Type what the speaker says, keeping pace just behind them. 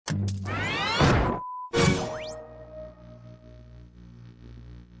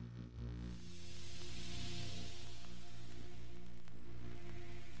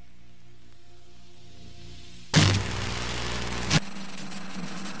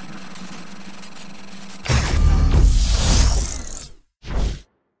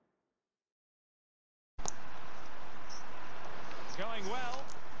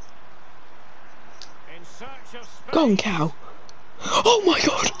Go on, cow. Oh my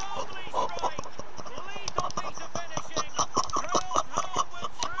god.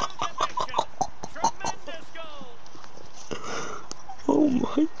 Oh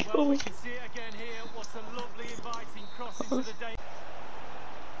my god. Well, we can see it again here. What a lovely inviting cross into the day.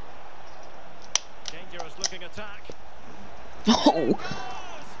 Dangerous looking attack. Oh.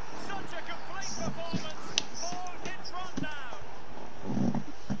 Such a complete performance. Ball in front now.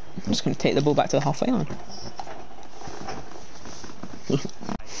 I'm just going to take the ball back to the halfway line.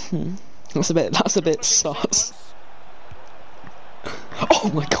 That's a bit sus. Oh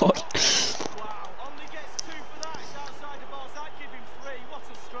my god. Wow, only gets 2 for that. It's outside the box. I'd give him 3. What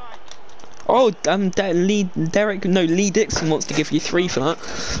a strike. Oh, Lee Dixon wants to give you 3 for that.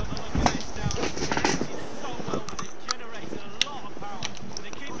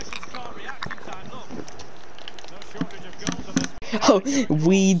 Oh,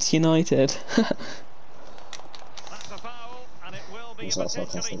 Weeds United. That's a foul, and it will be a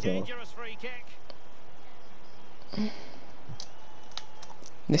potentially dangerous free kick.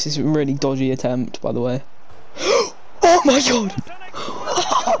 This is a really dodgy attempt, by the way. Oh my god!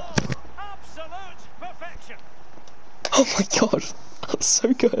 Absolute perfection. Oh my god, that's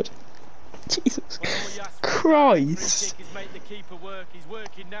so good. Jesus Christ!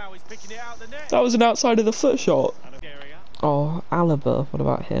 That was an outside of the foot shot. Oh, Alaba, what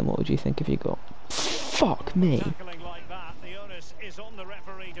about him? What would you think if you got? Fuck me. Do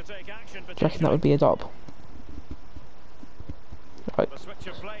you reckon that would be a dub? Right.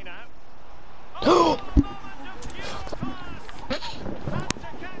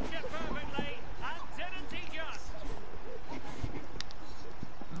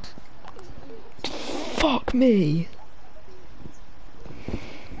 Fuck me.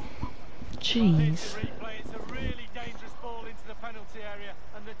 Jeez.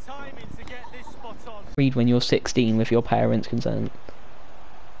 Read when you're 16 with your parents' consent.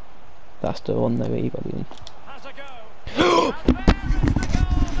 That's the one though, anybody.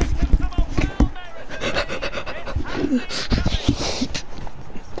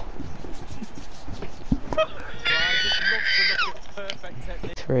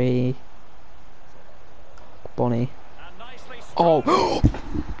 Three. Bonnie. Oh!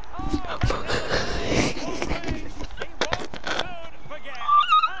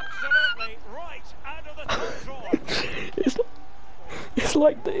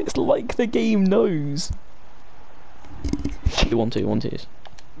 It's like the game knows. 1-2.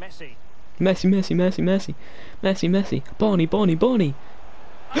 Messi. Bonnie.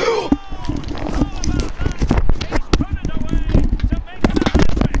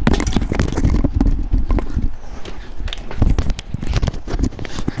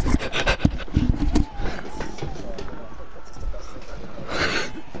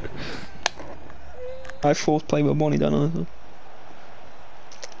 I forced play with Bonnie, don't I?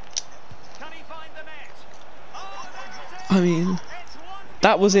 I mean,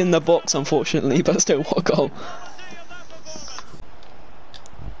 that was in the box, unfortunately, but still, what a goal.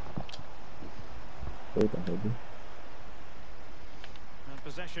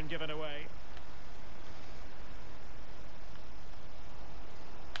 Possession given away.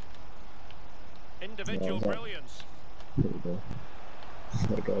 Individual brilliance. There we go. Oh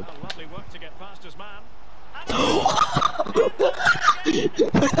my god. Lovely work to get past his man. That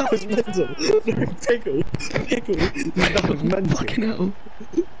was mental. Pickle. That was mental. Fucking hell.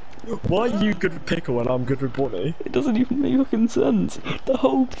 Why are you good with Pickle and I'm good with Bonnie? It doesn't even make fucking sense. The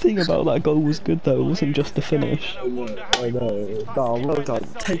whole thing about that goal was good though, it wasn't just the finish. I know. No, well done.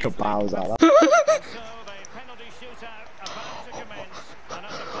 Take a bows out of that.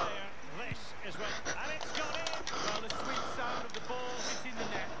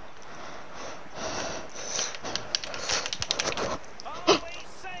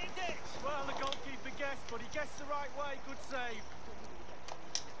 But he gets the right way, good save.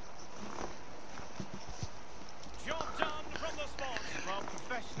 Job done from the spot. Well,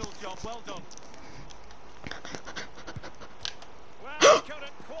 professional job, well done. Well, he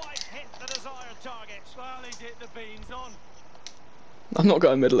couldn't quite hit the desired target. Well, he's hit the beans on. I'm not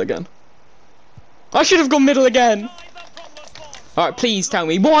going middle again. I should have gone middle again. Alright, please tell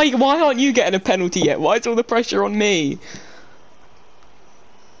me, why aren't you getting a penalty yet? Why is all the pressure on me?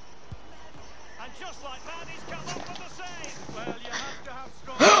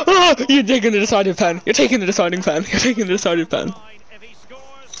 Oh, you're taking the deciding pen. You're taking the deciding pen.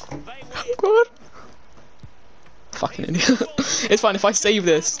 God. Fucking idiot. It's fine if I save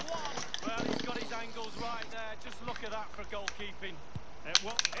this.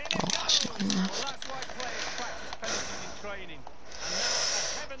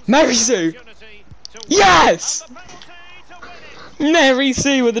 Marisu! Yes! Mary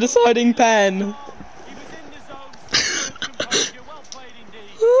Sue with the deciding pen. He was in the zone. Superb composure. Well played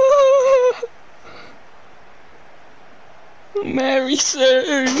indeed. Mary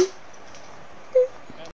Sue.